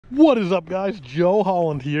What is up, guys? Joe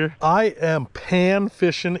Holland here. I am pan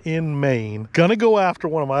fishing in Maine. Gonna go after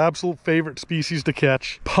one of my absolute favorite species to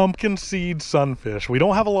catch, pumpkin seed sunfish. We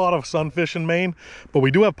don't have a lot of sunfish in Maine, but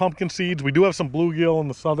we do have pumpkin seeds. We do have some bluegill in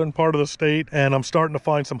the southern part of the state, and I'm starting to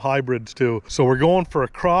find some hybrids too. So we're going for a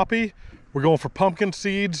crappie, we're going for pumpkin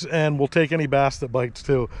seeds, and we'll take any bass that bites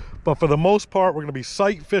too. But for the most part, we're gonna be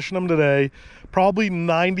sight fishing them today. Probably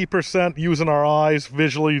 90% using our eyes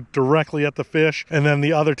visually directly at the fish, and then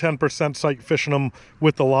the other 10% sight fishing them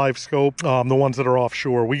with the live scope, the ones that are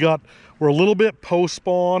offshore. We're a little bit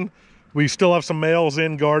post-spawn. We still have some males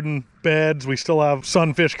in garden beds. We still have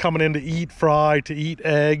sunfish coming in to eat fry, to eat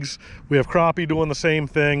eggs. We have crappie doing the same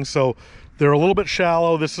thing. So they're a little bit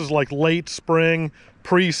shallow. This is like late spring,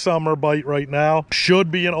 pre-summer bite right now. Should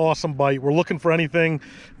be an awesome bite. We're looking for anything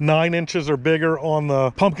 9 inches or bigger on the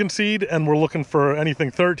pumpkin seed, and we're looking for anything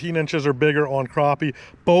 13 inches or bigger on crappie.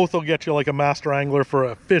 Both will get you like a master angler for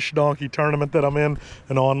a fish donkey tournament that I'm in,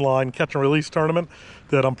 an online catch and release tournament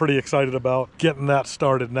that I'm pretty excited about getting that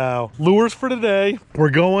started now. Lures for today, we're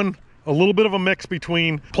going a little bit of a mix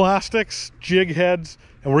between plastics, jig heads,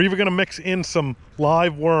 and we're even going to mix in some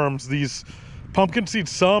live worms. These pumpkin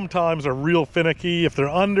seeds sometimes are real finicky. If they're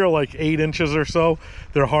under like 8 inches or so,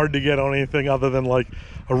 they're hard to get on anything other than like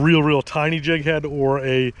a real tiny jig head or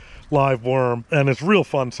a live worm. And it's real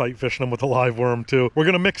fun sight fishing them with a live worm too. We're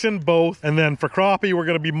gonna mix in both. And then for crappie, we're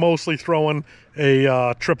gonna be mostly throwing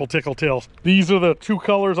a triple tickle tail. These are the two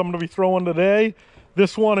colors I'm gonna be throwing today.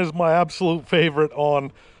 This one is my absolute favorite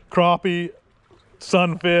on crappie,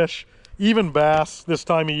 sunfish, even bass this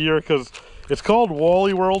time of year, because it's called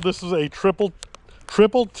Wally World. This is a triple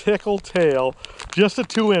tickle tail, just a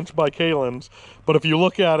 2-inch by Kalen's. But if you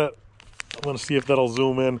look at it, I'm gonna see if that'll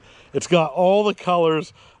zoom in. It's got all the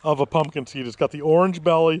colors of a pumpkin seed. It's got the orange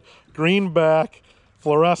belly, green back,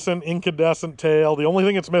 fluorescent, incandescent tail. The only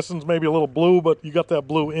thing it's missing is maybe a little blue, but you got that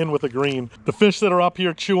blue in with the green. The fish that are up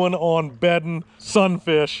here chewing on bedding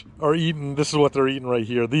sunfish are eating, this is what they're eating right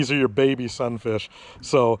here. These are your baby sunfish.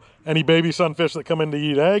 So any baby sunfish that come in to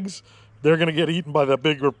eat eggs, they're gonna get eaten by the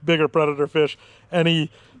bigger predator fish. Any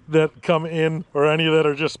that come in, or any that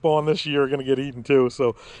are just spawned this year, are gonna get eaten too.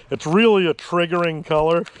 So it's really a triggering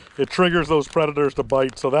color. It triggers those predators to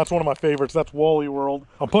bite. So that's one of my favorites. That's Wally World.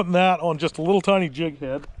 I'm putting that on just a little tiny jig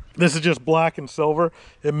head. This is just black and silver.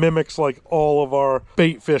 It mimics like all of our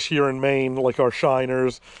bait fish here in Maine, like our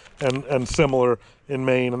shiners and similar in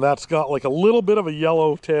Maine. And that's got like a little bit of a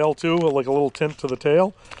yellow tail too, like a little tint to the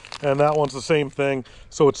tail. And that one's the same thing.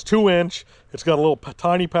 So it's 2-inch. It's got a little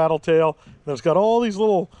tiny paddle tail. And it's got all these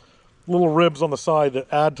little ribs on the side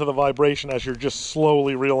that add to the vibration as you're just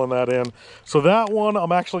slowly reeling that in. So that one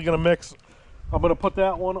I'm actually gonna mix. I'm gonna put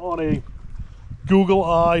that one on a Google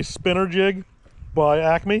Eye spinner jig by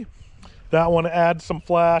Acme. That one adds some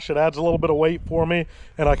flash, it adds a little bit of weight for me,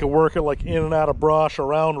 and I can work it like in and out of brush,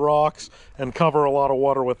 around rocks, and cover a lot of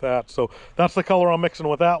water with that. So that's the color I'm mixing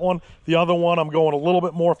with that one. The other one, I'm going a little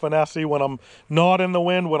bit more finessey when I'm not in the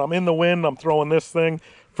wind. When I'm in the wind, I'm throwing this thing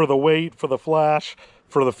for the weight, for the flash,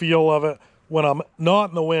 for the feel of it. When I'm not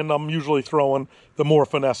in the wind, I'm usually throwing the more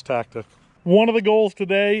finesse tactic. One of the goals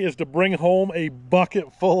today is to bring home a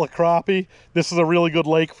bucket full of crappie. This is a really good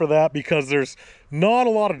lake for that because there's not a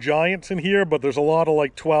lot of giants in here, but there's a lot of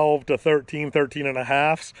like 12 to 13 and a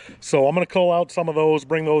halves. So I'm gonna cull out some of those,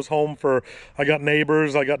 bring those home for, I got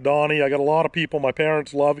neighbors, I got Donnie, I got a lot of people. My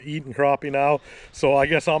parents love eating crappie now. So I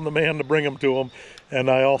guess I'm the man to bring them to them. And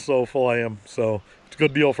I also fillet them. So it's a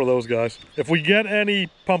good deal for those guys. If we get any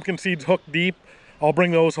pumpkin seeds hooked deep, I'll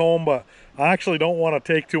bring those home, but I actually don't want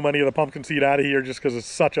to take too many of the pumpkin seed out of here just because it's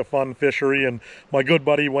such a fun fishery. And my good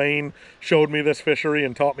buddy Wayne showed me this fishery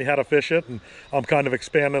and taught me how to fish it. And I'm kind of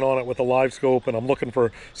expanding on it with a live scope, and I'm looking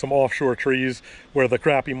for some offshore trees where the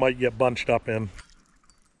crappie might get bunched up in.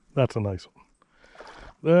 That's a nice one.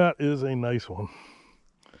 That is a nice one.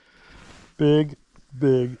 Big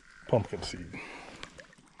pumpkin seed.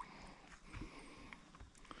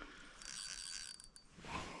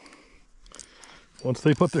 Once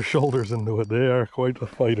they put their shoulders into it, they are quite the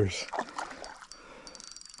fighters.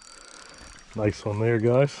 Nice one there,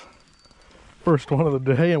 guys. First one of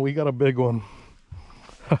the day, and we got a big one.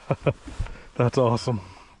 That's awesome.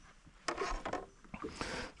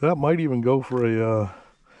 That might even go for a, I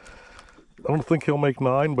don't think he'll make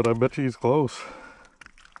 9, but I bet you he's close.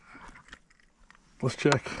 Let's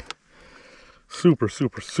check. Super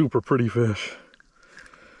pretty fish.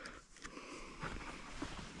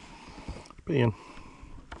 Bam.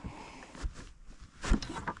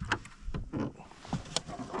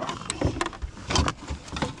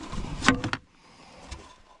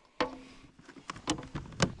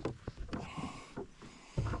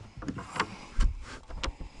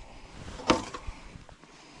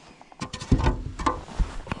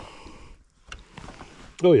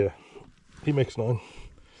 Oh yeah, he makes 9.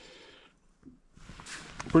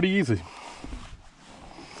 Pretty easy.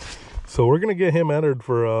 So we're gonna get him entered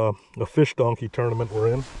for a fish donkey tournament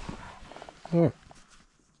we're in. All right.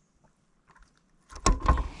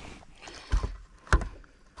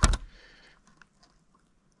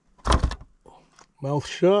 Mouth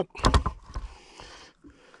shut.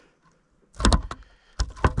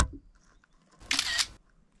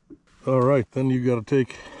 All right, then you got to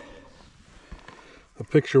take a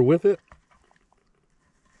picture with it.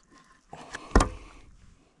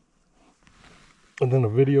 And then a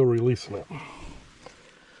video releasing it.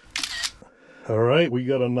 All right, we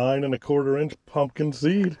got a 9 1/4 inch pumpkin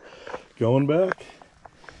seed going back.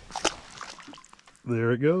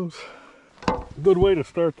 There it goes. Good way to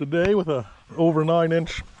start the day with a over 9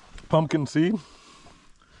 inch pumpkin seed.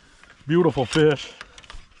 Beautiful fish.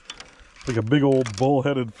 Like a big old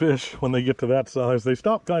bull-headed fish when they get to that size. They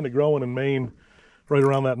stop kind of growing in Maine right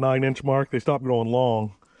around that 9 inch mark. They stop growing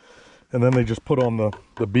long. And then they just put on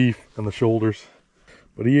the beef and the shoulders.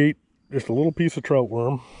 But he ate just a little piece of trout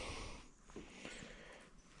worm.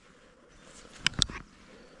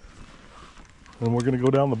 And we're going to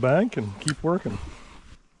go down the bank and keep working.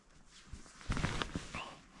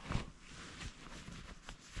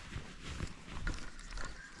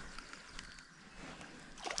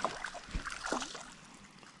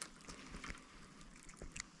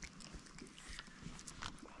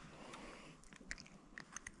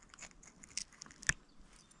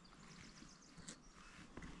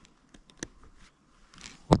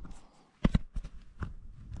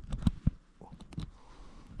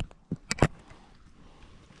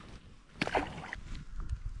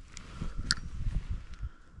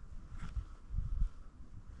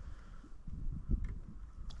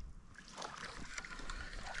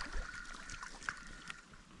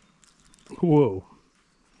 Whoa,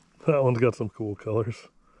 that one's got some cool colors.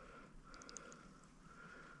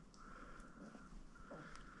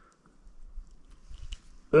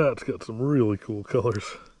 That's got some really cool colors.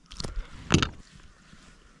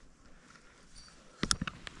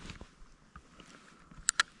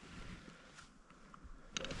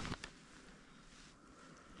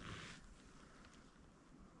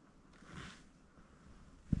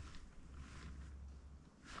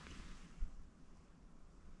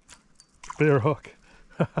 Bear hook.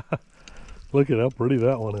 Look at how pretty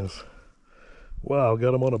that one is. Wow,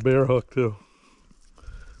 got him on a bear hook too.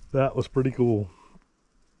 That was pretty cool.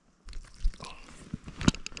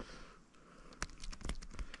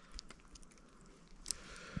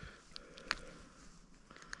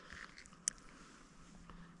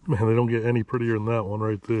 Man, they don't get any prettier than that one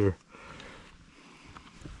right there.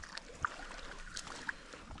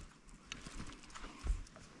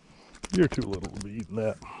 You're too little to be eating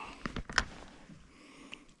that.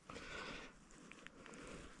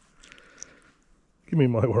 Give me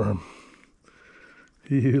my worm.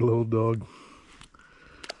 You little dog.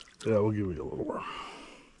 Yeah, we'll give you a little worm.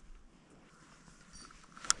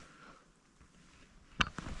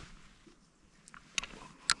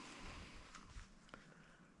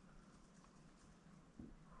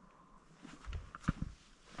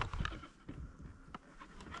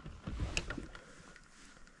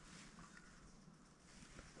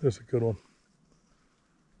 That's a good one.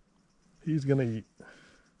 He's gonna eat.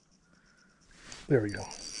 There we go.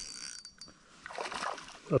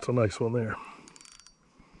 That's a nice one there.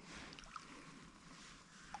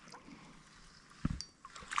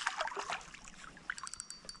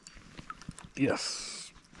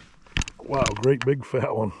 Yes. Wow, great big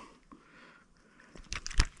fat one.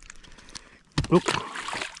 Oop,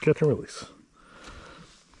 catch and release.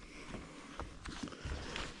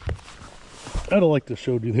 I'd have liked to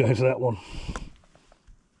show you guys that one.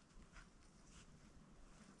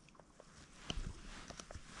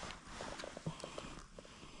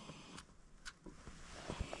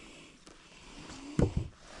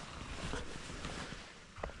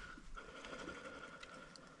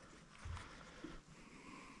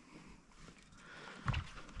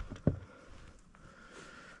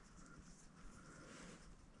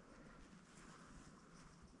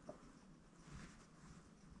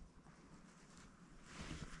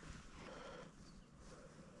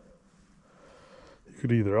 You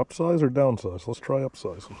could either upsize or downsize. Let's try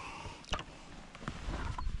upsizing.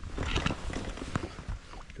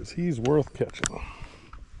 Because he's worth catching.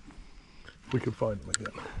 If we could find him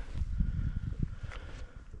again.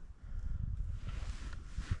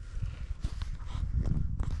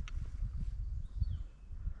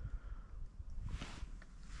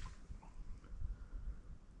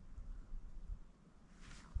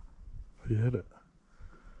 He hit it.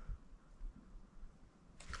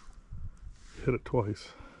 Hit it twice.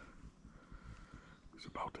 He's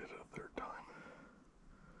about to hit it a third time.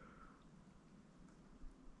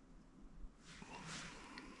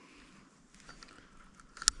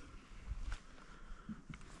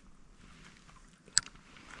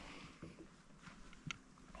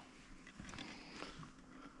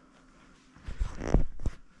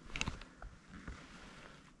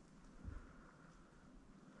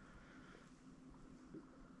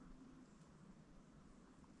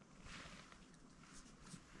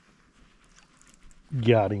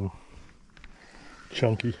 Got him.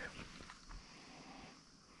 Chunky.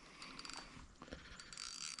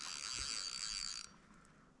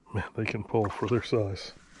 Man, they can pull for their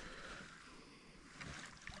size.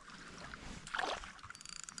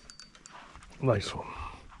 Nice one.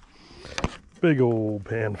 Big old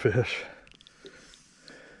panfish.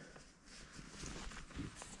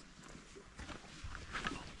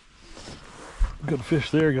 Good fish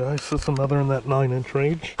there, guys. That's another in that 9-inch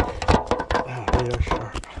range. Ah, they are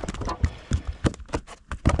sharp.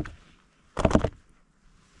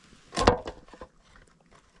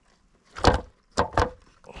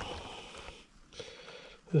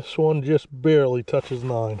 This one just barely touches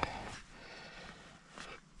 9.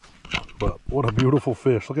 But what a beautiful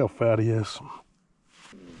fish. Look how fat he is.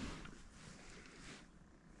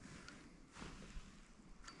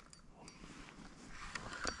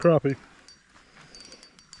 Crappie.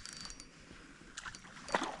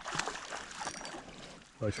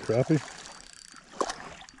 Nice crappie.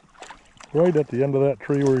 Right at the end of that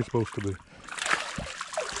tree where he's supposed to be.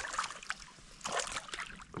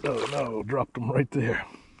 Oh no, dropped him right there.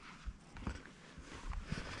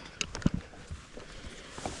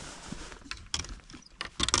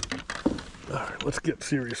 Alright, let's get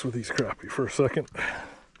serious with these crappie for a second.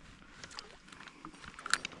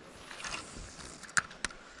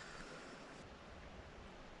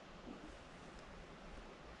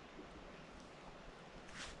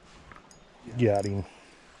 Got him.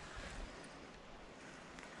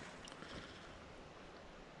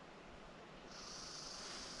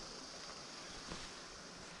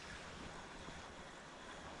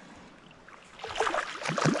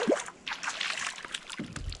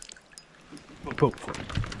 Oh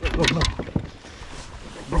no.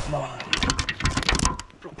 Broke my line.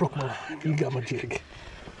 Broke my line. You got my jig.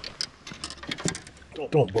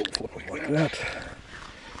 Don't boat flip me like that.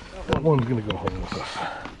 That one's gonna go home with us.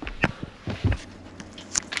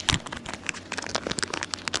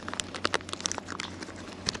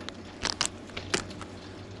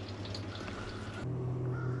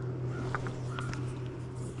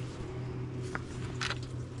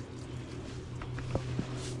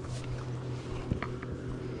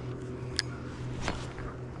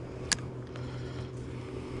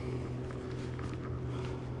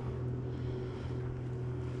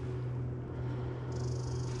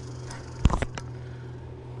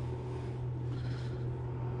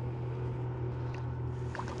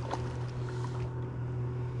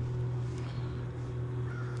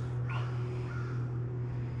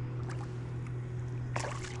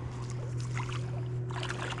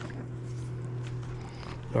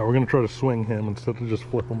 Alright, we're going to try to swing him instead of just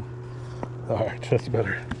flip him. Alright, that's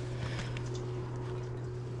better.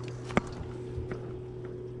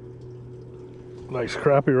 Nice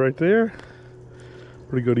crappie right there.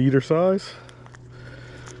 Pretty good eater size.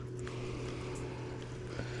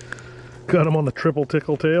 Got him on the triple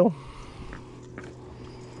tickle tail.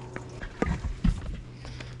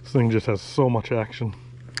 This thing just has so much action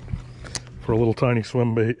for a little tiny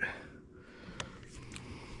swim bait.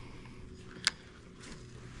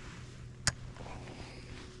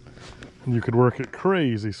 And you could work it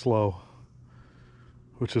crazy slow,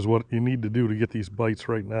 which is what you need to do to get these bites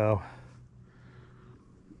right now.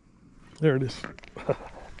 There it is.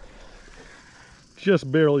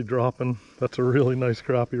 Just barely dropping. That's a really nice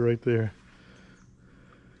crappie right there.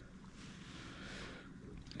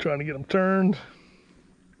 Trying to get him turned,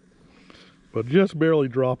 but just barely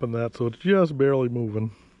dropping that, so it's just barely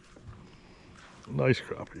moving. Nice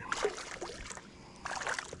crappie.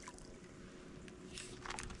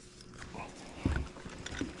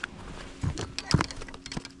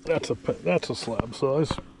 That's a slab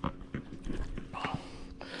size.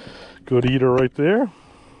 Good eater right there.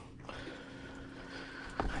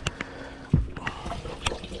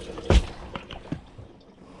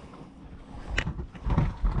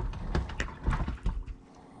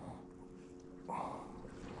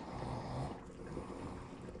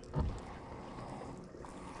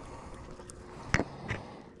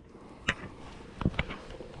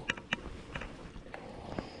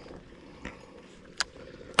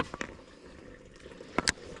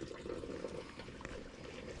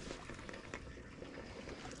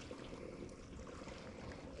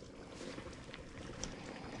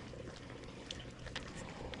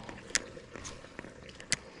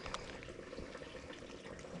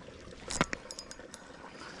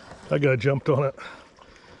 That guy jumped on it.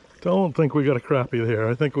 Don't think we got a crappie there.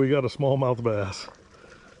 I think we got a smallmouth bass.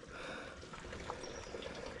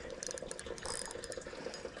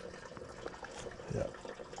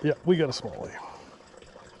 Yeah, we got a smallie.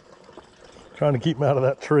 Trying to keep him out of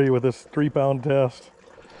that tree with this 3-pound test.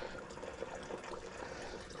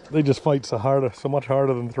 They just fight so much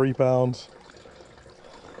harder than 3 pounds.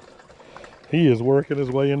 He is working his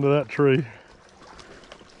way into that tree.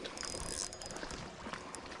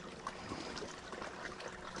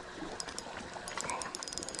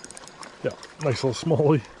 Yeah, nice little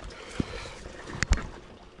smallie.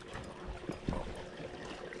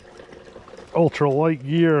 Ultra light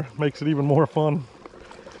gear makes it even more fun.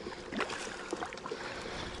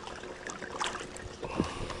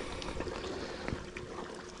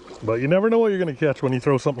 But you never know what you're going to catch when you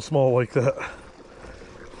throw something small like that.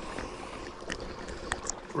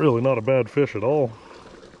 Really not a bad fish at all.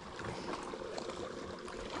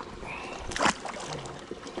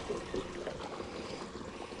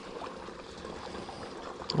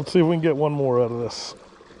 Let's see if we can get one more out of this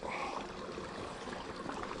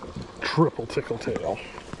triple tickle tail.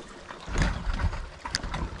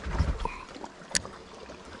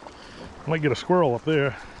 Might get a squirrel up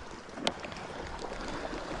there.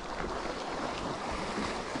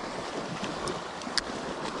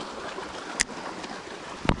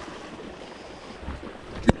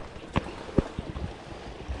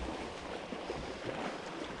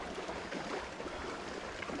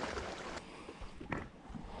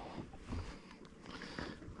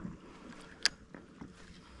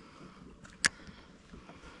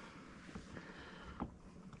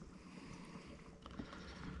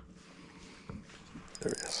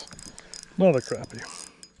 There he is. Another crappie.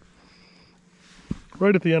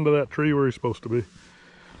 Right at the end of that tree where he's supposed to be.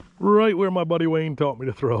 Right where my buddy Wayne taught me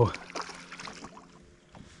to throw.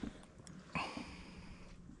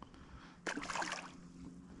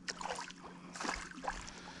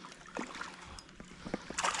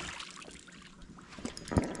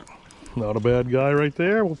 Not a bad guy right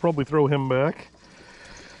there. We'll probably throw him back.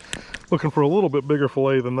 Looking for a little bit bigger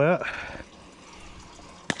fillet than that.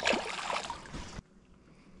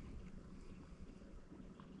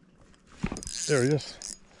 There he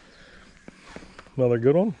is. Another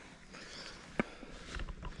good one.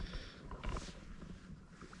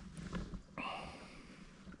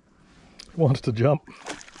 Wants to jump.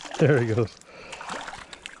 There he goes.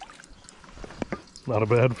 Not a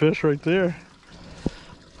bad fish right there.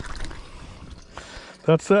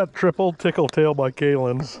 That's that triple tickle tail by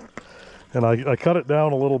Kalen's. And I cut it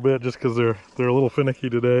down a little bit just because they're a little finicky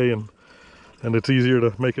today, and it's easier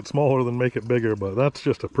to make it smaller than make it bigger. But that's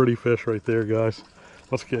just a pretty fish right there, guys.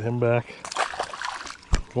 Let's get him back.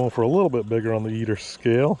 Going for a little bit bigger on the eater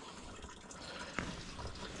scale.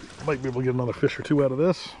 Might be able to get another fish or two out of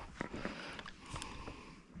this.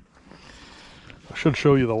 I should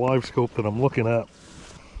show you the live scope that I'm looking at.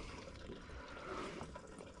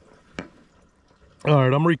 All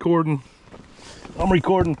right, I'm recording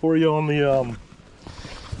for you on the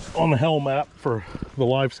helm app for the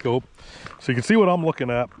live scope. So you can see what I'm looking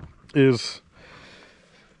at is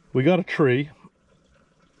we got a tree.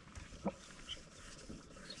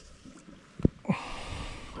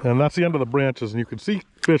 And that's the end of the branches, and you can see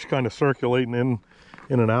fish kind of circulating in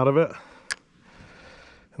and out of it.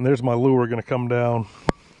 And there's my lure going to come down.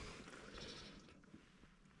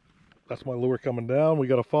 That's my lure coming down. We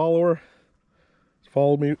got a follower. He's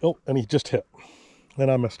followed me. Oh, and he just hit. And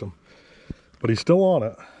I missed him. But he's still on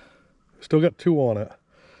it. Still got 2 on it.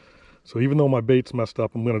 So even though my bait's messed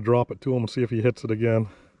up, I'm going to drop it to him and see if he hits it again.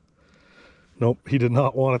 Nope, he did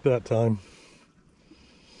not want it that time.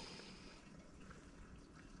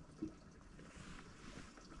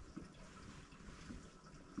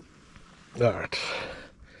 All right,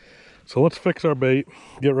 so let's fix our bait,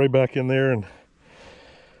 get right back in there and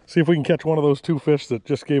see if we can catch one of those 2 fish that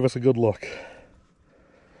just gave us a good look.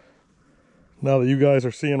 Now that you guys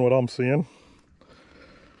are seeing what I'm seeing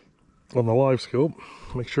on the live scope,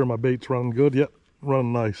 make sure my bait's running good. Yep,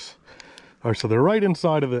 running nice. All right, so they're right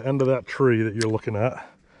inside of the end of that tree that you're looking at.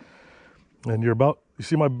 And you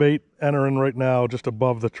see my bait entering right now just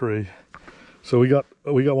above the tree. So we got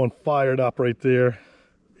one fired up right there.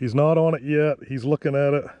 He's not on it yet. He's looking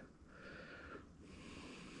at it.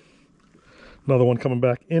 Another one coming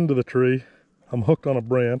back into the tree. I'm hooked on a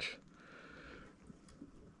branch.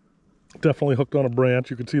 Definitely hooked on a branch.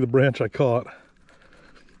 You can see the branch I caught.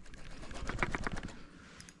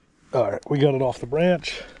 All right, we got it off the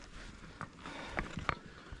branch.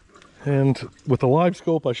 And with the live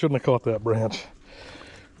scope, I shouldn't have caught that branch.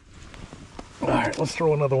 All right, let's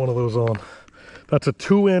throw another one of those on. That's a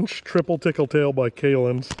 2-inch triple tickle tail by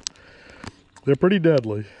Kalen's. They're pretty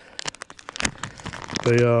deadly.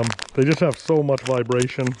 They just have so much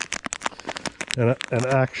vibration and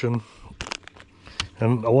action.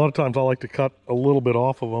 And a lot of times I like to cut a little bit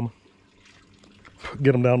off of them.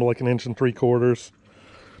 Get them down to like 1 3/4 inches.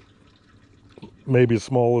 Maybe as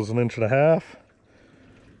small as 1.5 inches.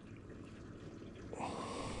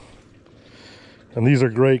 And these are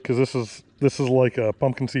great because this is like a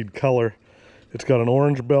pumpkin seed color. It's got an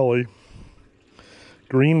orange belly,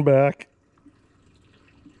 green back,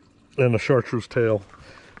 and a chartreuse tail.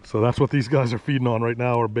 So that's what these guys are feeding on right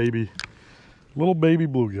now, are little baby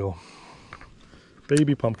bluegill,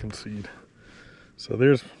 baby pumpkin seed. So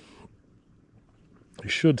you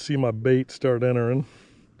should see my bait start entering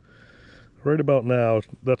right about now.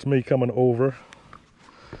 That's me coming over.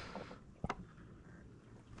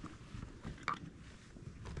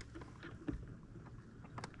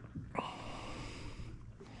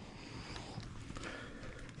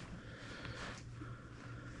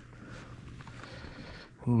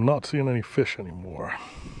 I'm not seeing any fish anymore,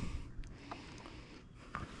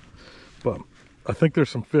 but I think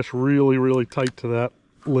there's some fish really tight to that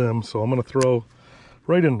limb, so I'm going to throw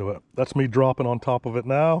right into it. That's me dropping on top of it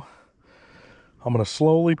now. I'm going to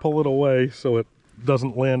slowly pull it away so it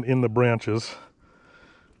doesn't land in the branches,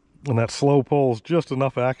 and that slow pull is just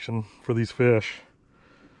enough action for these fish.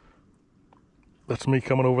 That's me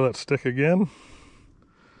coming over that stick again.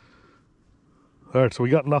 All right, so we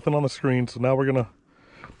got nothing on the screen, so now we're gonna,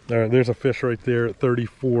 all right, there's a fish right there at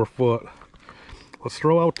 34 foot. Let's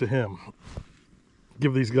throw out to him.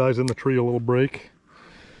 Give these guys in the tree a little break.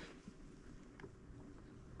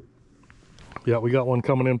 Yeah, we got one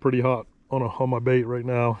coming in pretty hot on my bait right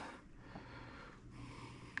now.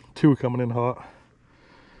 Two coming in hot.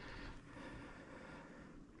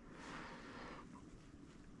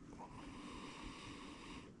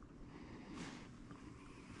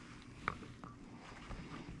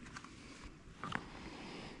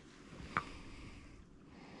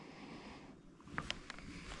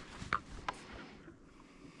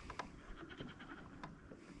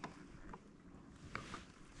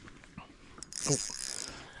 Oh,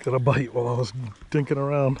 got a bite while I was dinking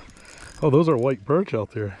around. Oh, those are white perch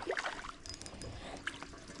out there.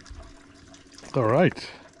 All right,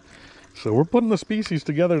 so we're putting the species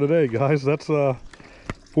together today, guys. That's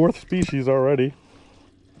 4th species already.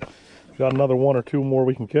 Got another 1 or 2 more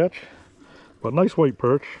we can catch, but nice white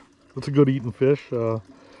perch. That's a good eating fish.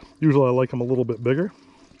 Usually I like them a little bit bigger,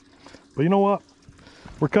 but you know what?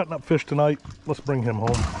 We're cutting up fish tonight. Let's bring him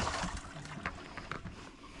home.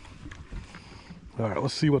 All right,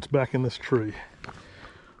 let's see what's back in this tree.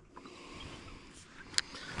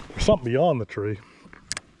 There's something beyond the tree.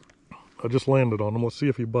 I just landed on him. Let's see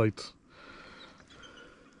if he bites.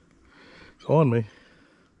 He's on me.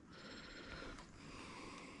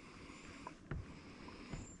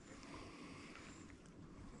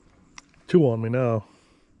 Two on me now.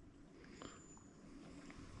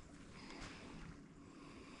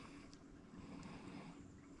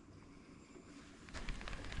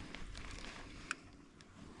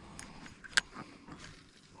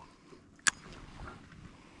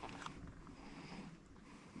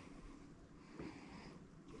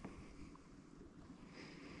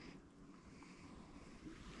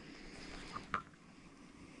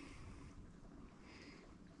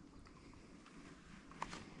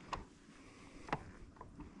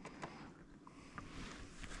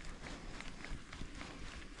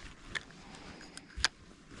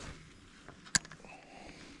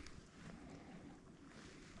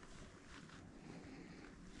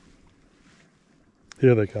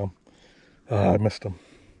 Here they come. Ah, I missed him.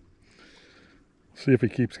 See if he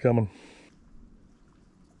keeps coming.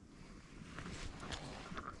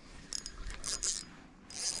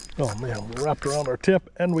 Oh man, we wrapped around our tip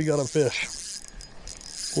and we got a fish.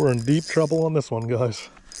 We're in deep trouble on this one, guys.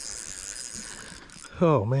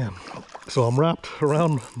 Oh man. So I'm wrapped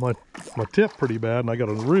around my tip pretty bad, and I got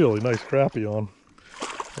a really nice crappie on.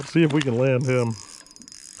 Let's see if we can land him.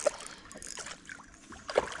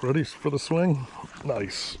 Ready for the swing?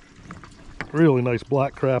 Nice. Really nice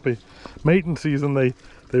black crappie. Mating season, they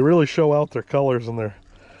really show out their colors and their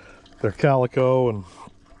calico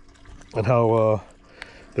and how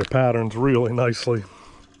their patterns really nicely.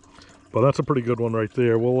 But that's a pretty good one right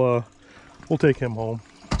there. We'll take him home.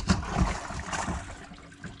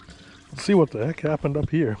 Let's see what the heck happened up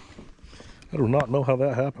here. I do not know how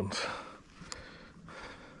that happens.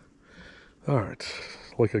 All right,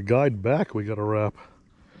 like a guide back we got to wrap.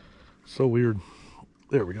 So weird.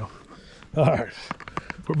 There we go. All right,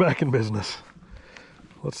 we're back in business.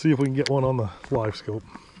 Let's see if we can get one on the live scope.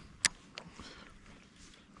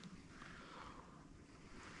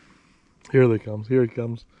 Here they comes. Here he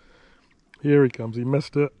comes. Here he comes. He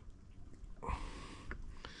missed it.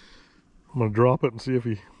 I'm going to drop it and see if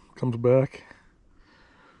he comes back.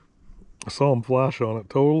 I saw him flash on it.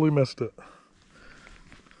 Totally missed it.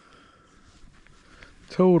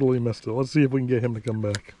 Totally missed it. Let's see if we can get him to come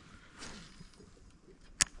back.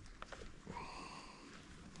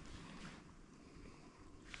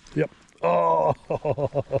 Yep. Oh!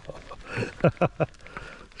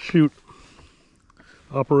 Shoot.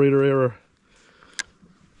 Operator error.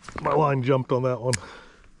 My line jumped on that one.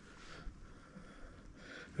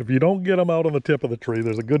 If you don't get them out on the tip of the tree,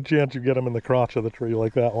 there's a good chance you get them in the crotch of the tree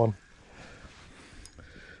like that one.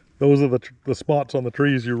 Those are the spots on the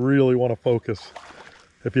trees you really want to focus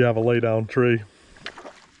if you have a lay down tree.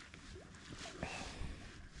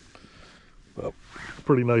 Well,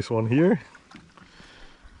 pretty nice one here.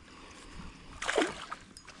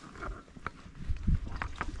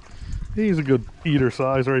 He's a good eater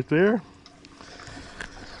size right there.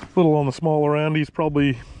 A little on the smaller end. He's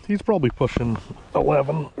probably pushing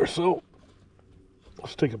 11 or so.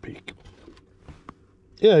 Let's take a peek.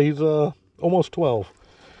 Yeah, he's almost 12.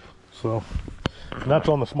 So, and that's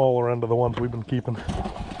on the smaller end of the ones we've been keeping.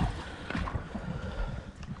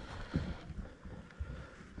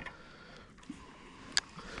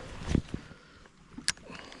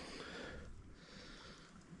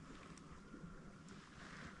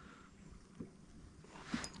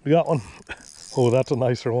 We got one. Oh, that's a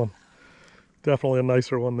nicer one. Definitely a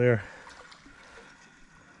nicer one there.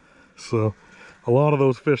 So a lot of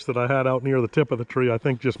those fish that I had out near the tip of the tree, I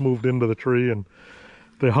think just moved into the tree, and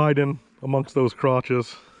they hide in amongst those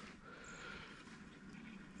crotches.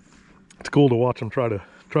 It's cool to watch them try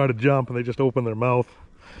to jump, and they just open their mouth.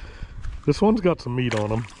 This one's got some meat on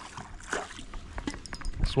him.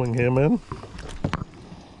 Swing him in.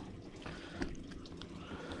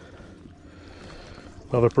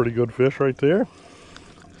 Another pretty good fish right there.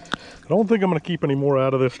 I don't think I'm going to keep any more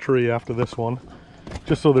out of this tree after this one,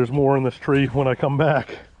 just so there's more in this tree when I come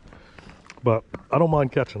back. But I don't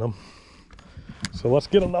mind catching them. So let's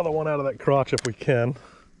get another one out of that crotch if we can.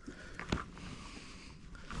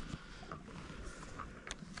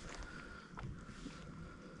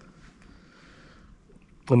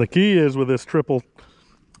 And the key is with this triple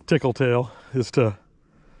tickle tail is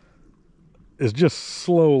just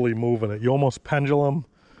slowly moving it. You almost pendulum,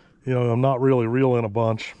 you know, I'm not really reeling a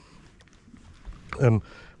bunch. And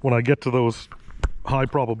when I get to those high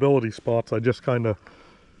probability spots, I just kind of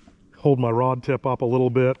hold my rod tip up a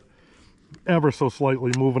little bit, ever so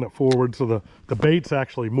slightly moving it forward, so the bait's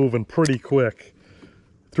actually moving pretty quick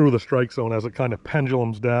through the strike zone as it kind of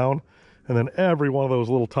pendulums down. And then every one of those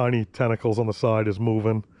little tiny tentacles on the side is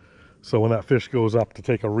moving. So when that fish goes up to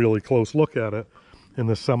take a really close look at it in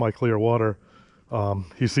this semi-clear water,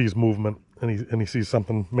 he sees movement, and he sees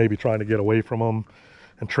something maybe trying to get away from him,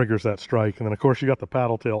 and triggers that strike. And then of course you got the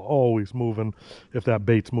paddle tail always moving if that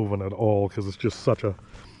bait's moving at all, because it's just such a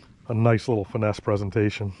nice little finesse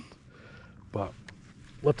presentation. But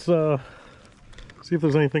let's see if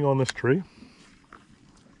there's anything on this tree.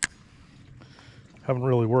 Haven't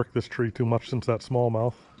really worked this tree too much since that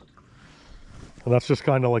smallmouth. And that's just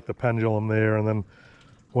kind of like the pendulum there. And then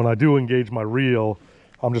when I do engage my reel,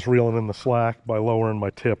 I'm just reeling in the slack by lowering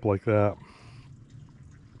my tip like that.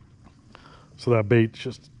 So that bait's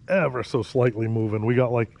just ever so slightly moving. We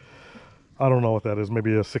got like, I don't know what that is,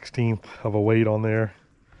 maybe a 1/16 of a weight on there.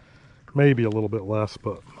 Maybe a little bit less,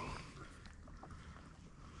 but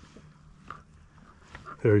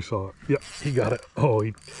there, he saw it. Yep, he got it. Oh,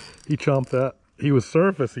 he chomped that. He was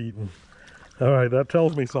surface eating. All right, that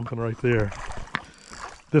tells me something right there.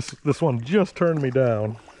 This one just turned me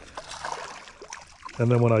down.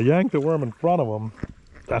 And then when I yanked the worm in front of him,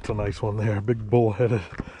 that's a nice one there. Big bull-headed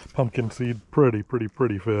pumpkin seed. Pretty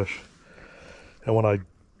fish. And when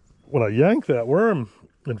I yanked that worm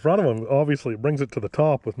in front of him, obviously it brings it to the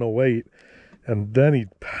top with no weight. And then he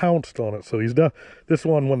pounced on it. So he's done. This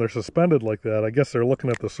one, when they're suspended like that, I guess they're looking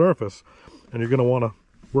at the surface. And you're going to want to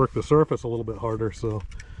work the surface a little bit harder. So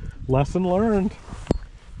lesson learned.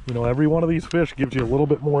 You know, every one of these fish gives you a little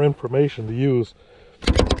bit more information to use.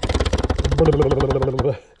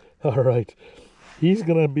 All right, he's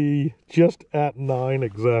gonna be just at 9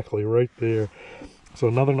 exactly right there. So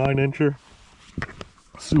another 9-incher.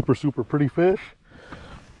 Super pretty fish.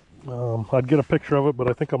 I'd get a picture of it, but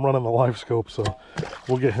I think I'm running the live scope, so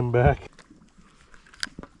we'll get him back.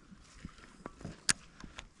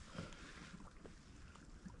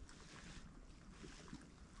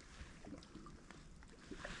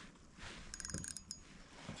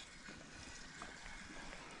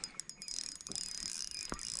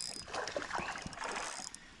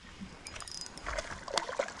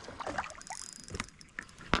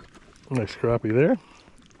 Nice crappie there.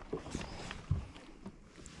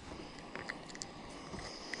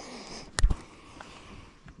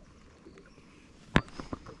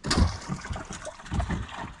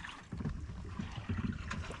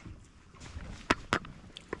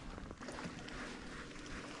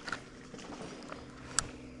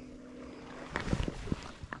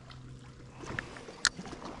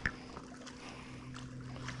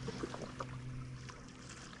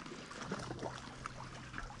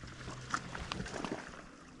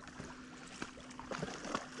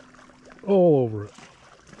 All over it.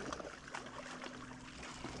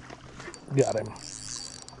 Got him.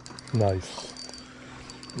 Nice.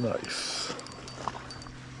 Nice.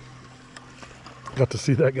 Got to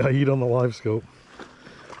see that guy eat on the live scope.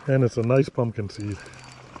 And it's a nice pumpkin seed.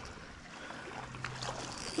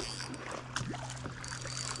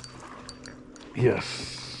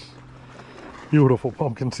 Yes. Beautiful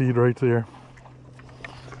pumpkin seed right there.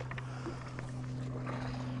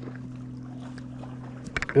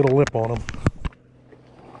 It'll lip on them.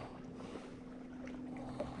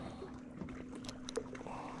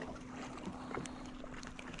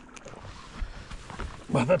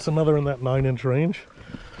 But that's another in that 9-inch range.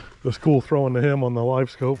 Just cool throwing to him on the live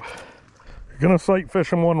scope. You're gonna sight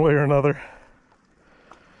fish them one way or another.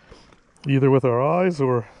 Either with our eyes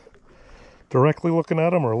or directly looking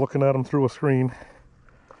at them or looking at them through a screen.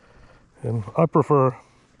 And I prefer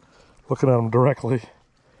looking at them directly.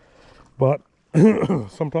 But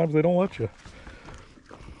sometimes they don't let you.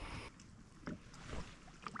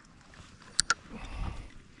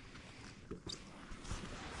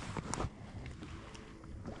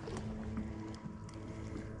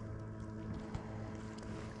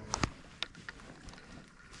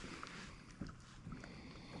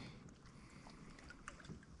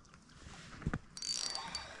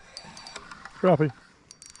 Crappie.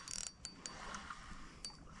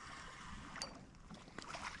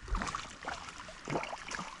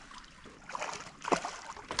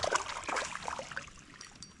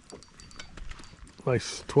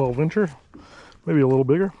 Nice 12-incher, maybe a little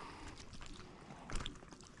bigger.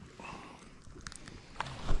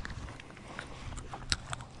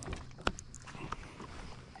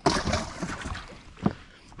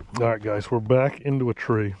 All right, guys, we're back into a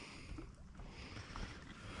tree.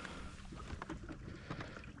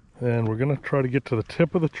 And we're gonna try to get to the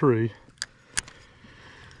tip of the tree.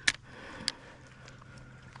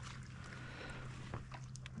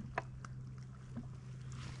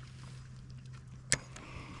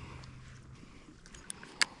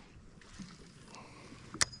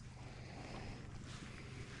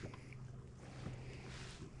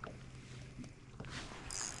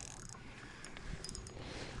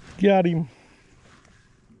 Got him.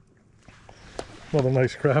 Another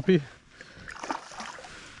nice crappie.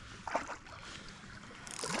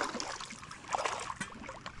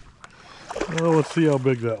 Well, let's see how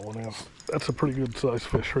big that one is. That's a pretty good size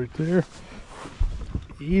fish right there.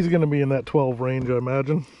 He's going to be in that 12 range, I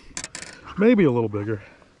imagine. Maybe a little bigger.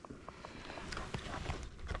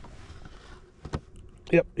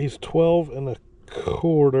 Yep, he's 12 and a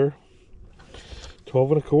quarter.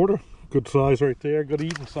 12 and a quarter. Good size right there. Good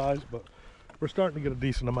eating size, but we're starting to get a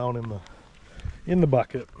decent amount in the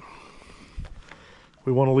bucket.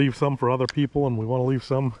 We want to leave some for other people, and we want to leave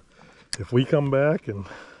some if we come back. And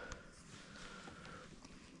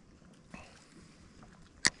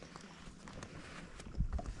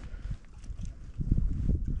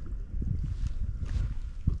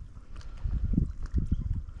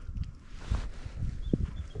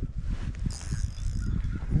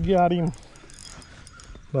got him.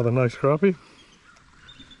 Another nice crappie.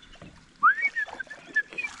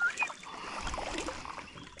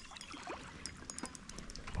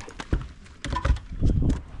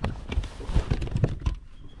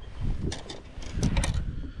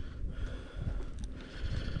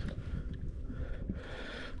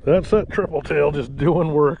 That's that triple tail just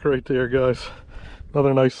doing work right there, guys.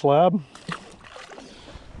 Another nice slab.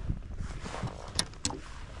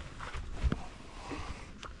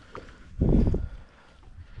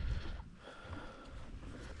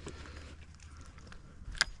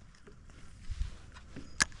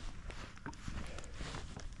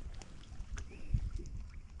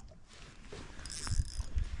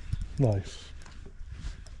 Nice.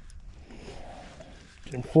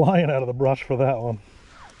 Came flying out of the brush for that one.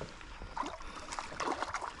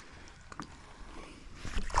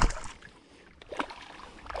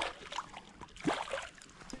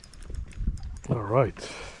 All right.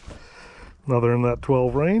 Another in that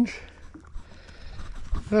 12 range.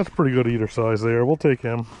 That's pretty good eater size there. We'll take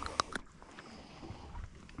him.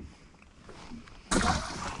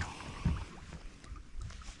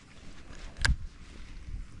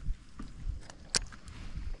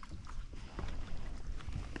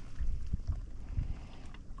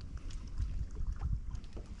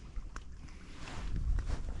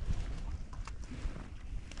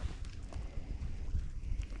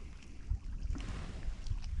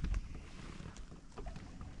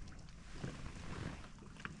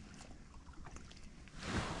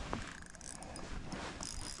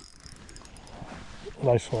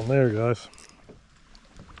 Nice one there, guys.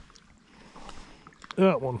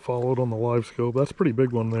 That one followed on the live scope. That's a pretty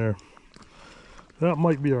big one there. That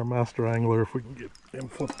might be our master angler if we can get him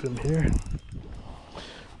flipped in here.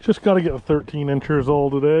 Just got to get a 13 inchers all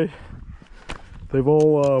today. They've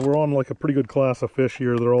all, we're on like a pretty good class of fish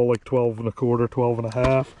here. They're all like 12 and a quarter, 12 and a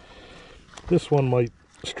half. This one might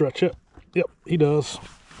stretch it. Yep, he does.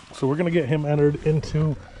 So we're going to get him entered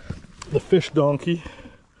into the fish donkey.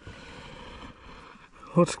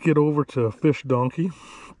 Let's get over to fish donkey.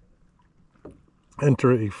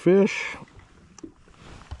 Enter a fish.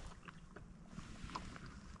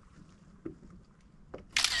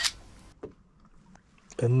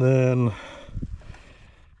 And then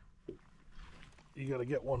you got to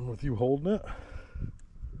get one with you holding it.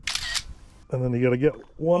 And then you got to get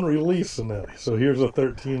one releasing it. So here's a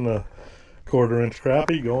 13 and a quarter inch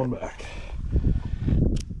crappie going back.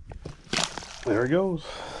 There he goes.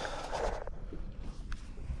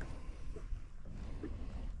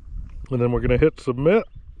 And then we're going to hit submit.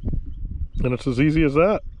 And it's as easy as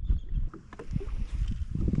that.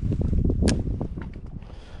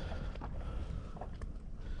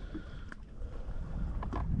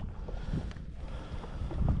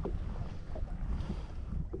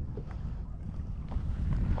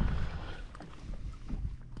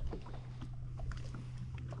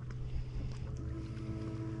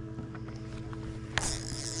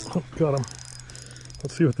 Oh, got him.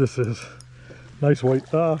 Let's see what this is. Nice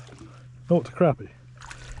white. No, it's a crappie.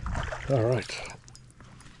 All right.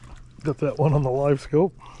 Got that one on the live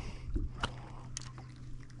scope.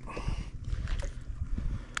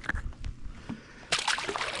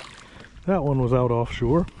 That one was out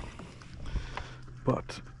offshore,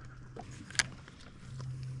 but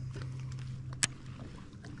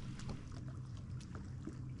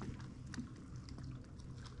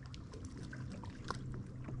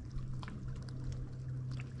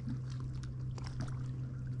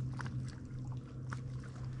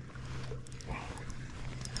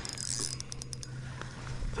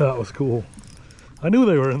that was cool. I knew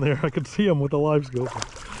they were in there. I could see them with the live scope.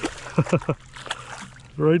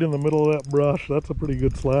 Right in the middle of that brush. That's a pretty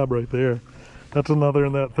good slab right there. That's another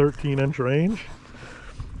in that 13 inch range.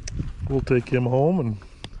 We'll take him home and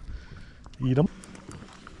eat him.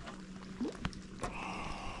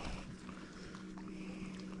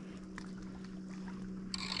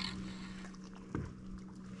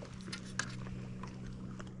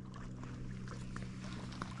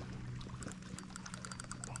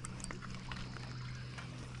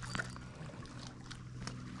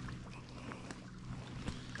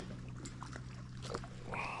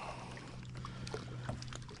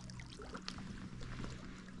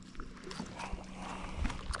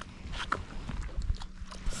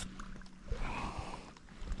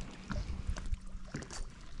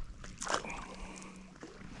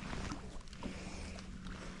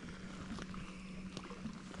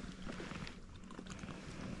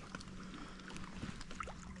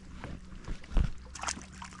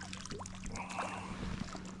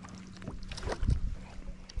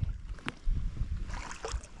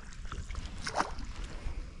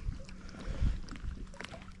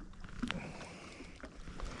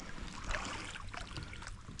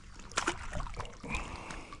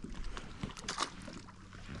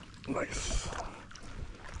 Nice.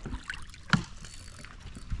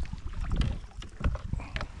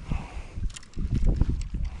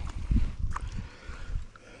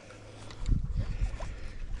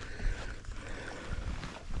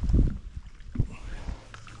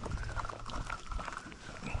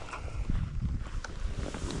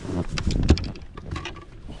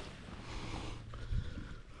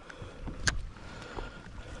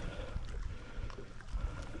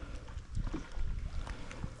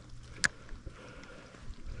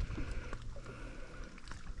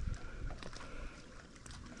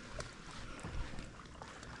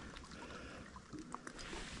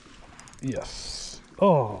 Yes.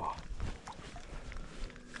 Oh.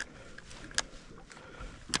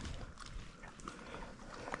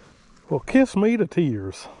 Well, kiss me to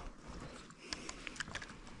tears.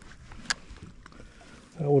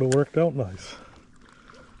 That would have worked out nice.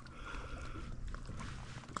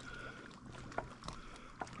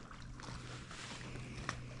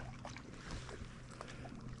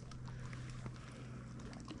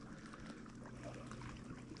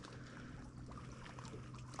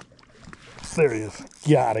 There he is.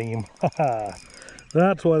 Got him.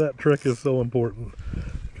 That's why that trick is so important.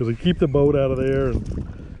 Because you keep the boat out of there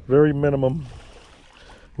and very minimum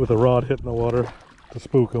with a rod hitting the water to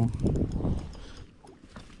spook them.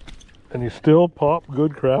 And you still pop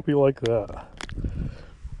good crappie like that.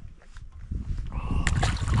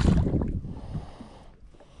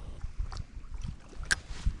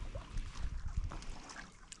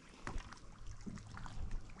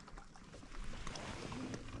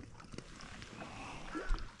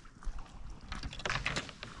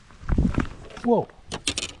 Whoa.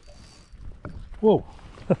 Whoa.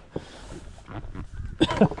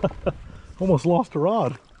 Almost lost a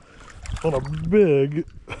rod on a big,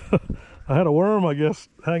 I had a worm, I guess,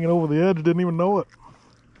 hanging over the edge, didn't even know it.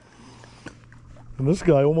 And this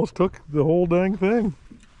guy almost took the whole dang thing.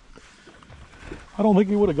 I don't think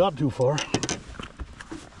he would have got too far.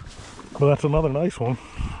 But that's another nice one.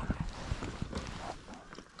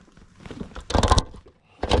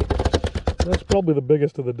 That's probably the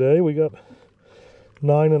biggest of the day. We got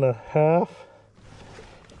 9.5.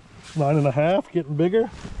 9.5, getting bigger.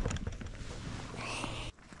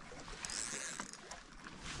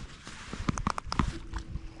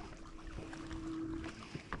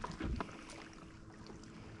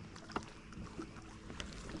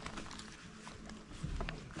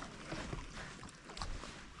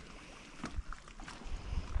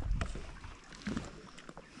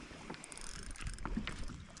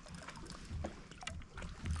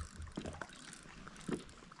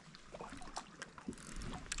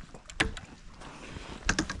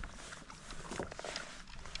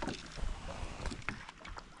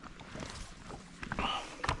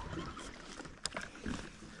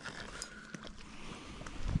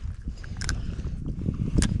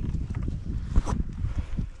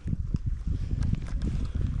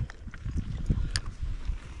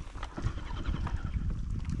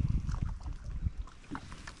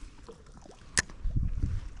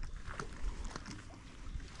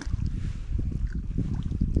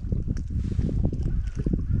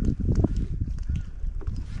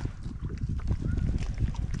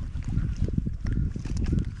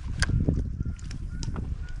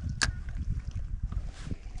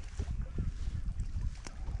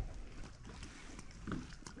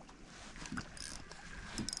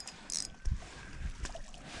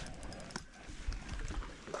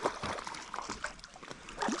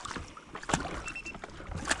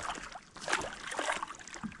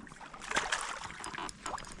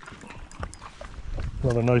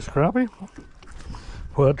 Another nice crappie.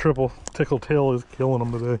 Well, that triple tickle tail is killing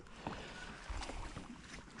them today.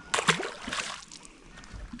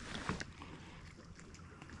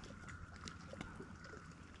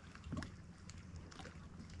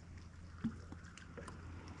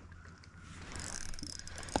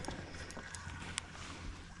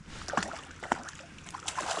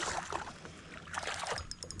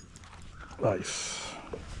 Nice.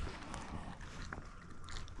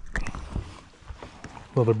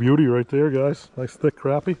 Another beauty right there, guys. Nice thick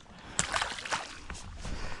crappie.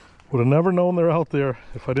 Would have never known they're out there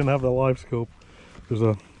if I didn't have that live scope. There's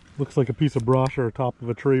a, looks like a piece of brush or top of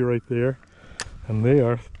a tree right there. And they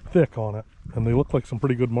are thick on it. And they look like some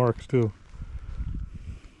pretty good marks too.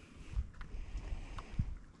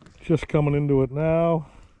 Just coming into it now.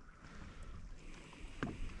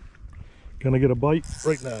 Gonna get a bite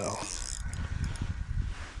right now.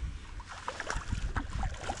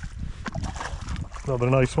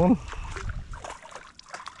 Another nice one.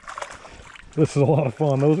 This is a lot of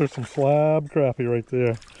fun. Those are some slab crappie right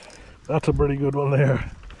there. That's a pretty good one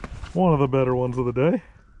there. One of the better ones of the day.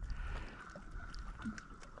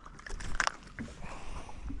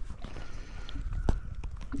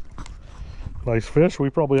 Nice fish. We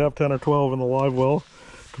probably have 10 or 12 in the live well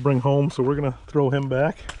to bring home, so we're gonna throw him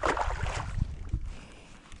back.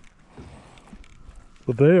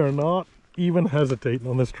 But they are not even hesitating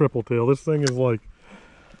on this triple tail. This thing is like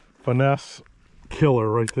finesse killer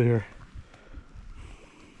right there.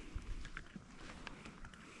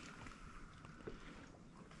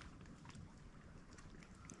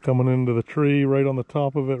 Coming into the tree right on the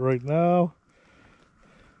top of it right now.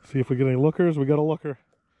 See if we get any lookers. We got a looker.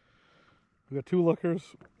 We got 2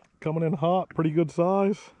 lookers coming in hot, pretty good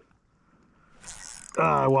size.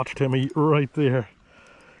 I watched him eat right there.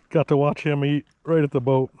 Got to watch him eat right at the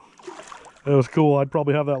boat. It was cool. I'd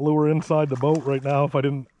probably have that lure inside the boat right now if I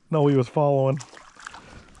didn't know he was following.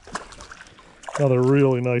 Another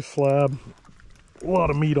really nice slab. A lot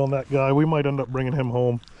of meat on that guy. We might end up bringing him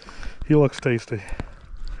home. He looks tasty.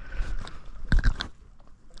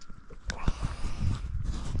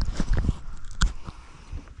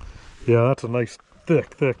 Yeah, that's a nice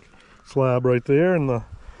thick slab right there in the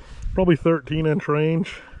probably 13-inch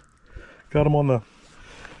range. Got him on the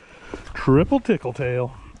triple tickle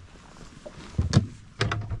tail.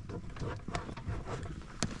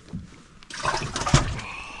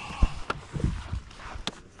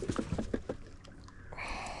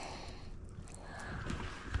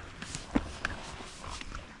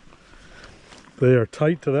 They are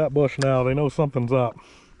tight to that bush now. They know something's up.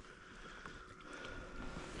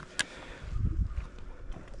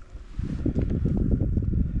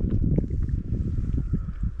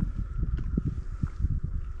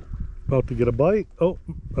 About to get a bite. Oh,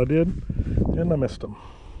 I did, and I missed him.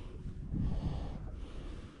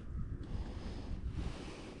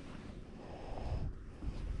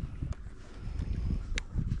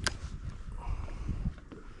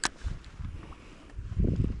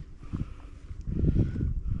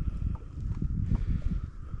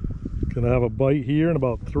 Gonna have a bite here in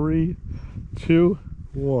about 3, 2,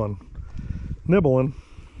 1. Nibbling.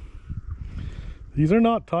 These are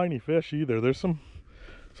not tiny fish either. There's some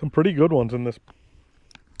pretty good ones in this.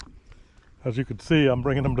 As you can see, I'm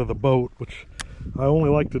bringing them to the boat, which I only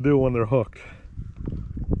like to do when they're hooked.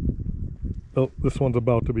 Oh, this one's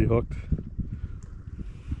about to be hooked.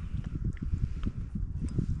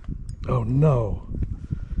 Oh no,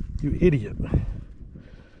 you idiot.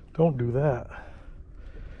 Don't do that.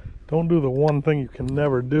 Don't do the one thing you can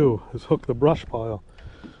never do, is hook the brush pile.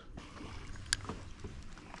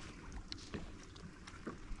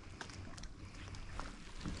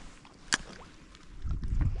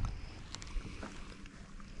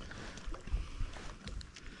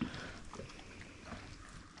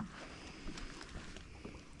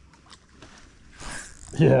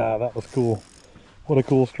 Yeah, that was cool. What a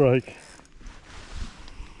cool strike.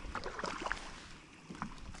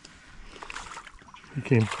 He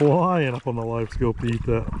came flying up on the live scope to eat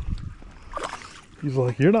that. He's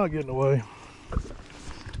like, you're not getting away.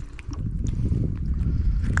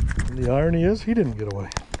 And the irony is, he didn't get away.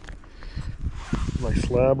 Nice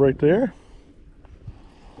slab right there.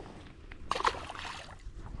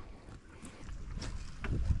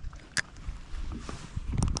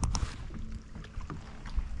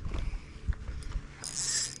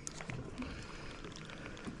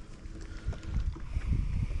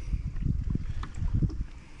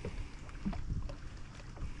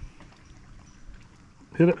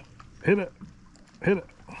 Hit it, hit it, hit it.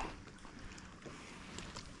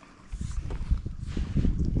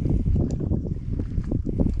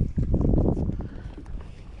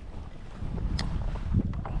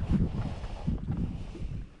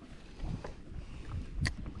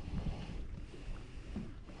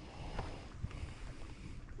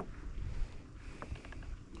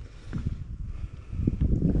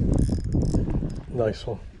 Nice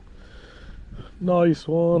one. Nice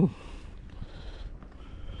one.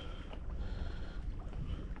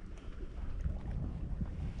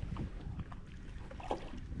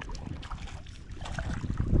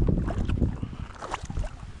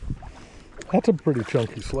 That's a pretty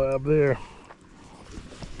chunky slab there.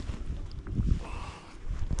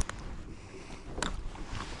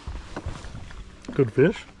 Good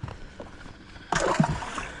fish.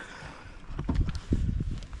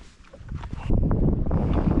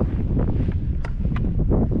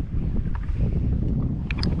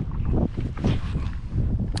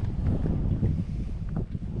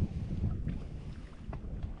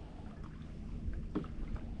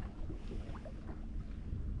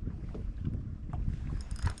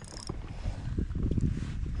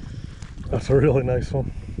 That's a really nice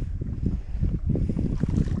one.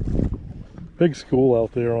 Big school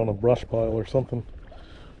out there on a brush pile or something.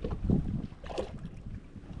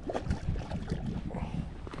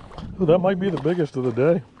 Ooh, that might be the biggest of the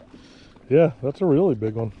day. Yeah, that's a really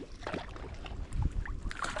big one.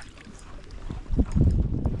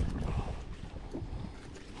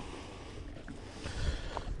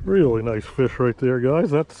 Really nice fish right there, guys.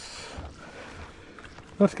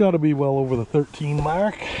 That's got to be well over the 13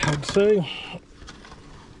 mark, I'd say.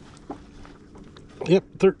 Yep,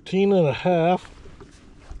 13 and a half,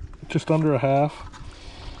 just under a half.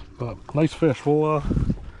 But nice fish. We'll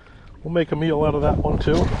make a meal out of that one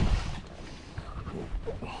too.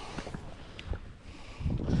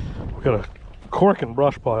 We've got a corking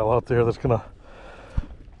brush pile out there that's gonna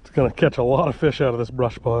catch a lot of fish out of this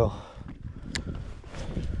brush pile.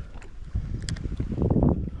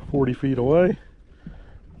 40 feet away.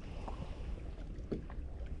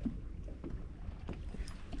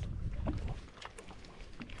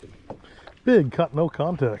 Big cut, no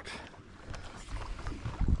contact.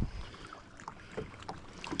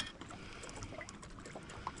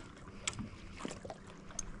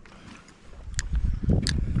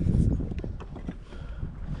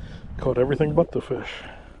 Caught everything but the fish.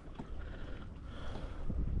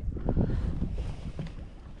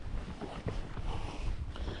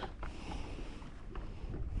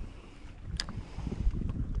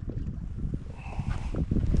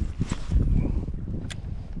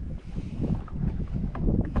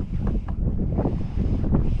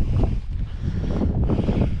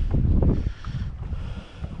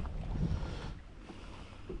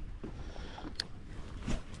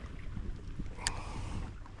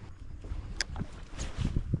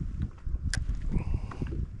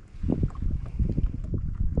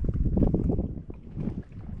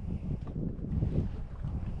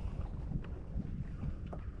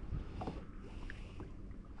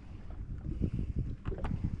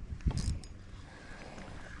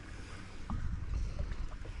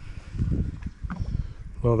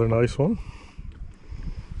 Another nice one.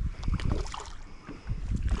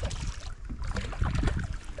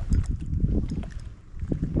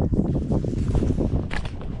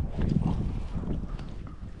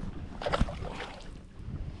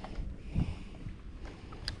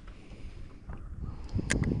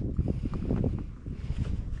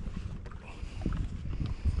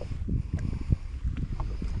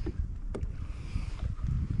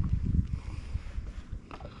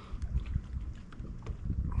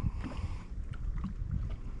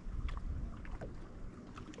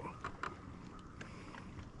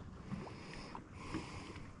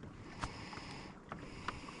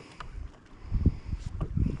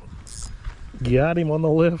 Got him on the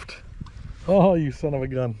lift. Oh, you son of a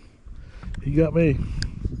gun. He got me.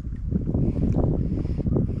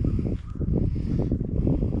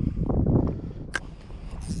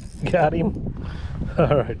 Got him.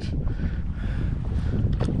 All right.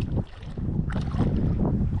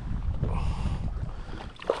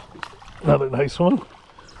 Another nice one.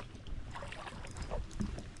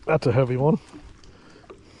 That's a heavy one.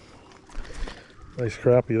 Nice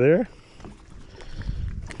crappie there.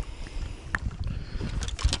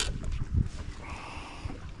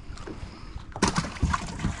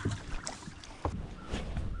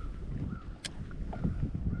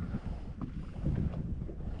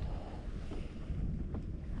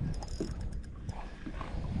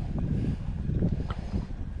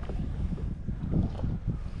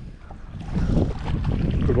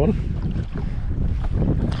 Good one.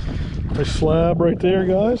 Nice slab right there,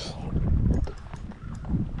 guys.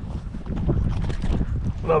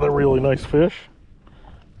 Another really nice fish.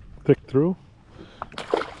 Thick through.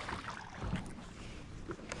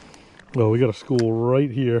 Well, we got a school right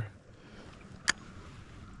here.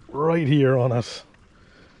 Right here on us.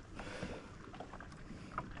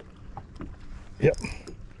 Yep.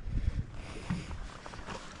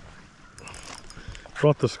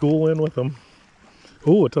 Brought the school in with them.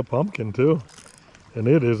 Oh, it's a pumpkin too. And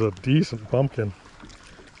it is a decent pumpkin.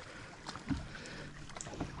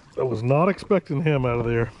 I was not expecting him out of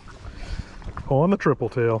there. On the triple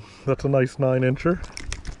tail. That's a nice 9-incher.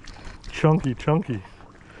 Chunky, chunky.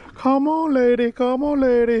 Come on, lady, come on,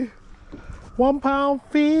 lady. 1 pound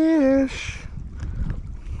fish.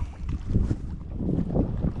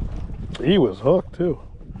 He was hooked too.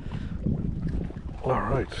 All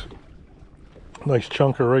right. Nice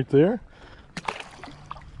chunker right there.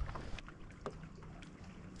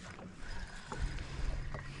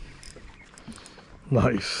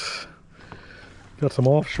 Nice. Got some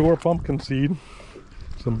offshore pumpkin seed.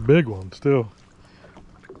 Some big ones too.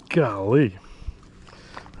 Golly.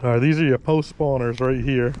 All right, these are your post spawners right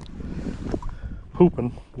here.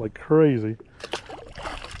 Pooping like crazy.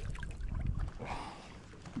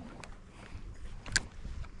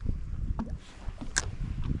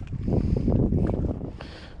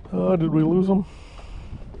 Did we lose them?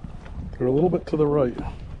 They're a little bit to the right.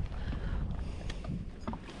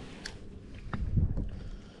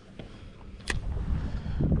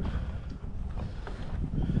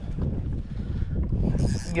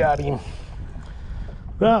 Got him.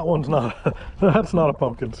 That one's not, that's not a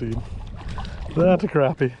pumpkin seed. That's a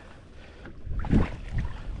crappie.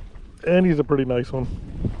 And he's a pretty nice one.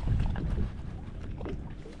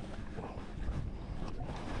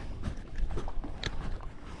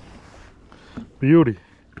 Beauty.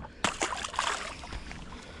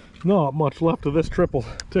 Not much left of this triple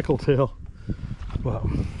tickle tail. But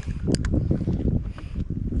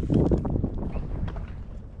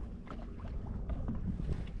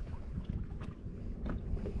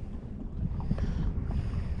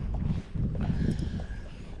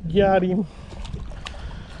got him.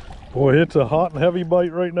 Boy, it's a hot and heavy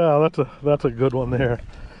bite right now. That's a good one there.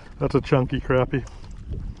 That's a chunky crappie.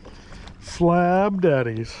 Slab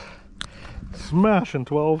daddies. Smashing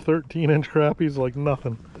 12, 13-inch crappies like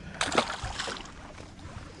nothing.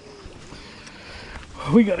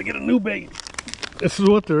 We gotta get a new bait. This is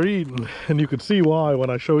what they're eating, and you can see why when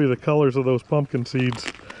I show you the colors of those pumpkin seeds.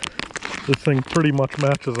 This thing pretty much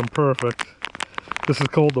matches them perfect. This is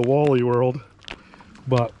called the Wally World,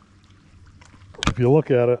 but if you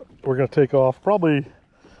look at it, we're gonna take off about a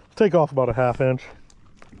 1/2 inch,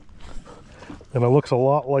 and it looks a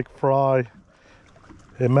lot like fry.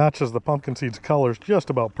 It matches the pumpkin seed's colors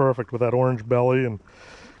just about perfect with that orange belly and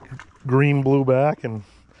green blue back and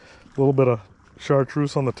a little bit of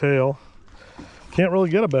chartreuse on the tail. Can't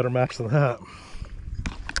really get a better match than that.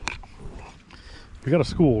 We got a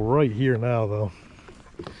school right here now though.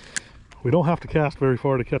 We don't have to cast very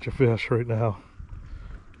far to catch a fish right now.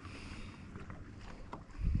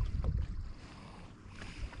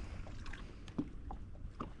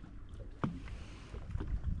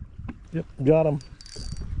 Yep, got him.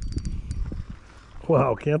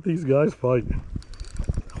 Wow, can't these guys fight?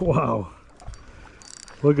 Wow.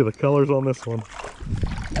 Look at the colors on this one.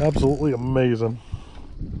 Absolutely amazing.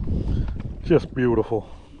 Just beautiful.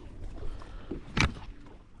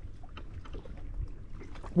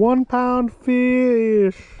 1 pound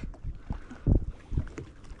fish.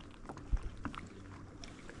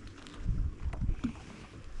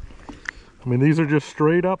 I mean, these are just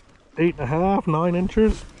straight up 8.5, 9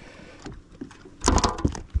 inches.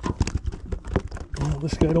 Well,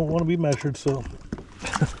 this guy don't want to be measured, so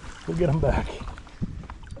we'll get him back.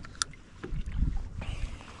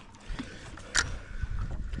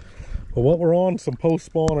 But what we're on, some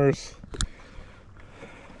post spawners.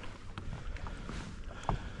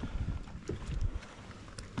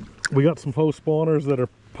 We got some post spawners that are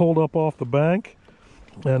pulled up off the bank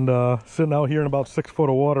and sitting out here in about 6 foot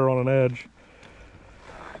of water on an edge.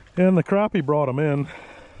 And the crappie brought them in.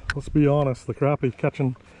 Let's be honest, the crappie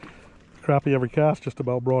catching crappie every cast just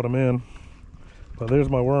about brought them in. But there's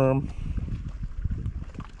my worm.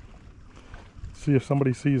 See if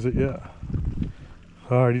somebody sees it yet.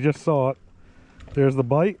 Alright, he just saw it. There's the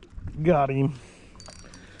bite. Got him.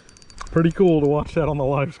 Pretty cool to watch that on the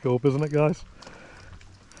live scope, isn't it, guys?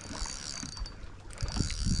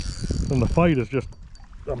 And the fight is just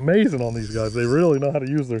amazing on these guys. They really know how to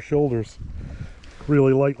use their shoulders.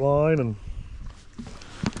 Really light line, and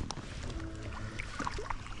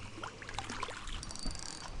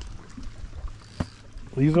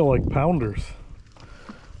these are like pounders.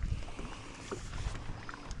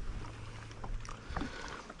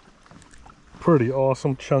 Pretty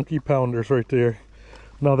awesome chunky pounders right there.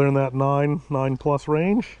 Another in that 9 plus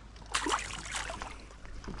range.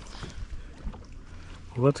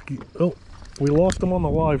 Let's keep, oh, we lost them on the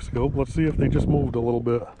live scope. Let's see if they just moved a little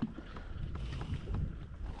bit.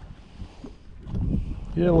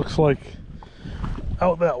 Yeah, it looks like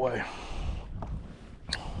out that way.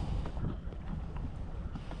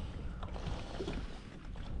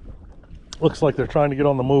 Looks like they're trying to get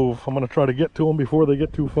on the move. I'm going to try to get to them before they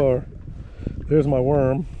get too far. There's my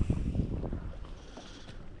worm.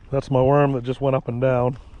 That's my worm that just went up and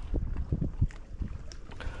down.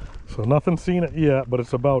 So nothing seen it yet, but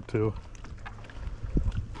it's about to.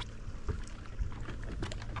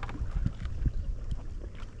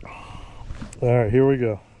 All right, here we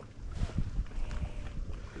go.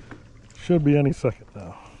 Should be any second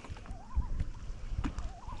now.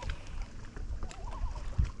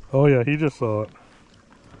 Oh yeah, he just saw it.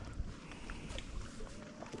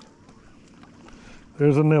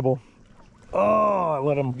 There's a nibble. Oh, I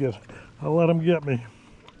let him get me.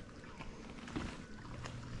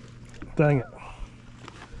 Dang it.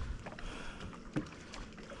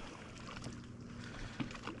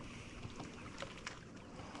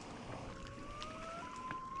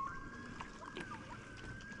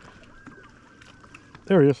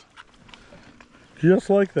 There he is. Just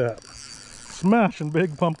like that. Smashing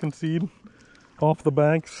big pumpkin seed off the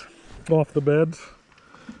banks, off the beds.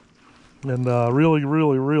 And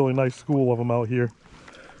really nice school of them out here.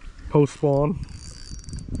 Post spawn.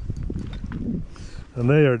 And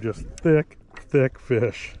they are just thick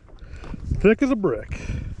fish. Thick as a brick.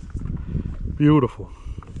 Beautiful.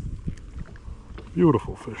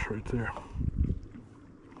 Beautiful fish right there.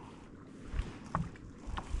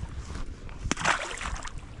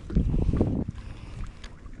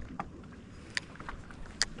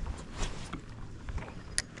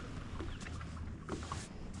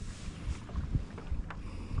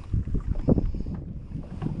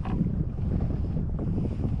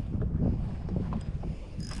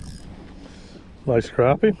 Nice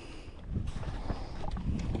crappie.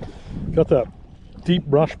 Got that deep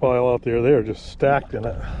brush pile out there. They are just stacked in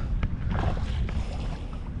it.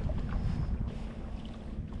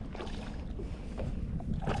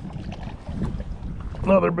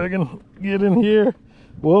 Another big one. Get in here.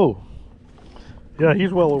 Whoa. Yeah,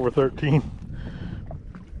 he's well over 13.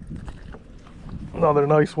 Another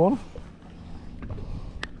nice one.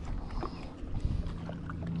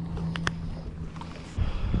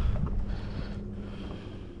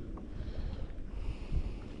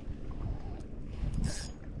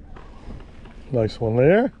 Nice one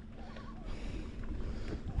there.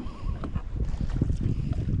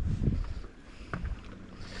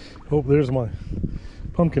 Oh, there's my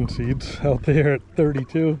pumpkin seeds out there at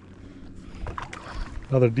 32.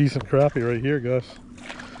 Another decent crappie right here, guys.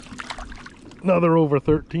 Another over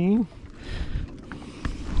 13.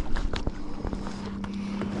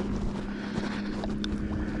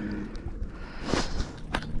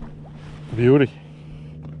 Beauty.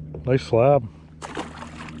 Nice slab.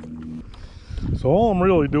 So all I'm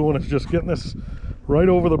really doing is just getting this right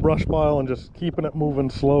over the brush pile and just keeping it moving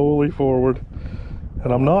slowly forward.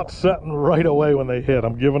 And I'm not setting right away when they hit.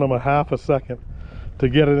 I'm giving them a half a second to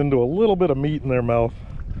get it into a little bit of meat in their mouth.